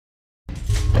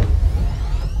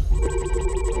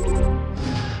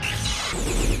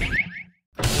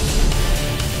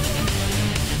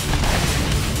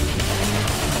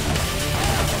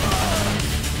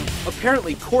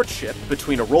apparently courtship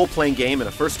between a role-playing game and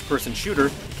a first-person shooter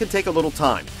can take a little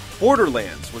time.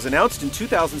 Borderlands was announced in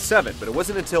 2007, but it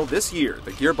wasn't until this year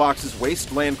that Gearbox's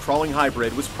wasteland crawling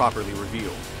hybrid was properly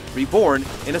revealed, reborn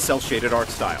in a cel-shaded art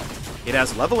style. It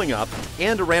has leveling up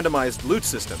and a randomized loot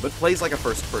system, but plays like a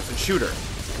first-person shooter.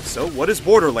 So what is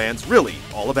Borderlands really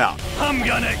all about? I'm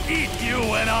gonna eat you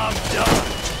when I'm done!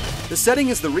 The setting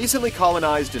is the recently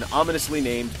colonized and ominously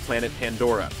named planet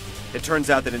Pandora. It turns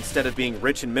out that instead of being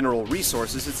rich in mineral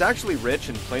resources, it's actually rich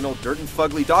in plain old dirt and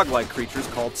fugly dog-like creatures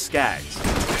called skags.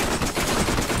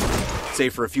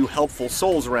 Save for a few helpful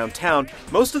souls around town,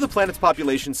 most of the planet's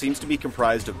population seems to be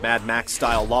comprised of Mad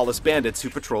Max-style lawless bandits who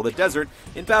patrol the desert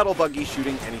in battle buggy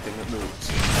shooting anything that moves.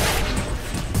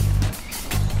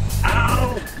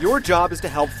 Ow! Your job is to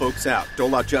help folks out,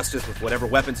 dole out justice with whatever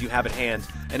weapons you have at hand,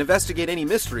 and investigate any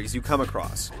mysteries you come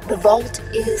across. The vault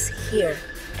is here,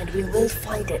 and we will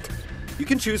find it. You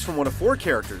can choose from one of 4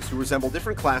 characters who resemble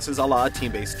different classes a la a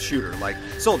team-based shooter, like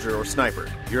Soldier or Sniper.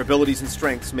 Your abilities and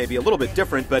strengths may be a little bit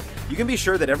different, but you can be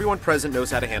sure that everyone present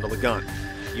knows how to handle a gun.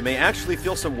 You may actually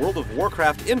feel some World of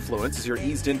Warcraft influence as you're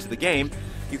eased into the game.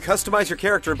 You customize your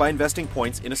character by investing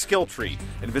points in a skill tree,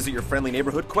 and visit your friendly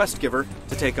neighborhood quest giver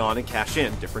to take on and cash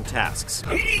in different tasks.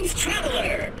 Greetings,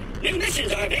 traveler! New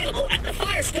missions are available at the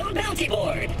Firestone Bounty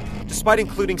Board! Despite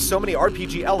including so many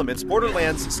RPG elements,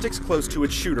 Borderlands sticks close to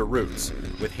its shooter roots.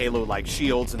 With Halo-like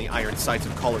shields and the iron sights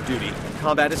of Call of Duty,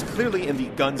 combat is clearly in the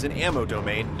guns and ammo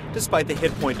domain, despite the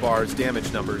hit point bars,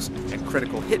 damage numbers, and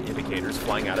critical hit indicators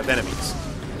flying out of enemies.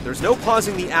 There's no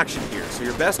pausing the action here, so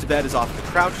your best bet is off the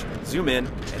crouch, zoom in,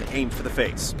 and aim for the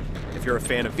face. If you're a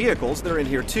fan of vehicles, they're in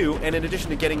here too, and in addition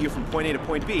to getting you from point A to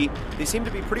point B, they seem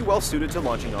to be pretty well suited to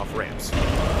launching off ramps.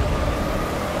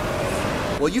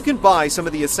 While you can buy some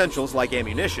of the essentials like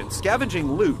ammunition,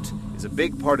 scavenging loot is a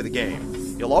big part of the game.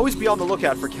 You'll always be on the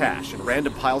lookout for cash, and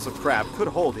random piles of crap could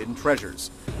hold hidden treasures.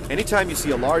 Anytime you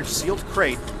see a large sealed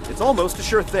crate, it's almost a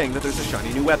sure thing that there's a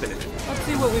shiny new weapon in it. Let's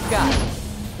see what we've got.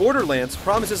 Borderlands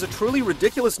promises a truly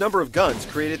ridiculous number of guns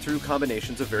created through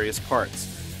combinations of various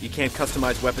parts. You can't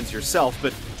customize weapons yourself,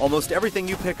 but almost everything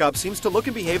you pick up seems to look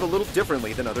and behave a little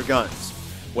differently than other guns.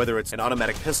 Whether it's an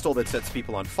automatic pistol that sets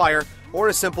people on fire, or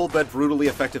a simple but brutally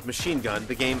effective machine gun,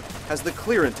 the game has the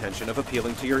clear intention of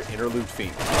appealing to your inner loot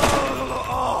fiend.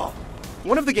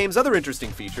 One of the game's other interesting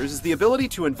features is the ability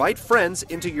to invite friends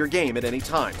into your game at any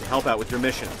time to help out with your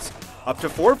missions. Up to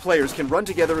 4 players can run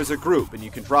together as a group, and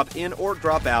you can drop in or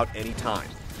drop out anytime.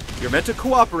 You're meant to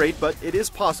cooperate, but it is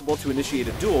possible to initiate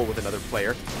a duel with another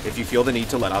player if you feel the need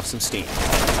to let off some steam.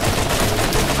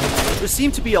 There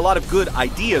seem to be a lot of good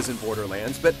ideas in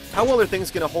Borderlands, but how well are things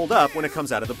going to hold up when it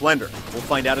comes out of the blender? We'll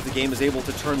find out if the game is able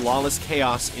to turn lawless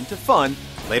chaos into fun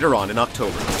later on in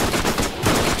October.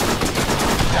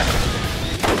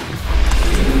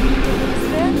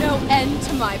 Is there no end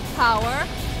to my power?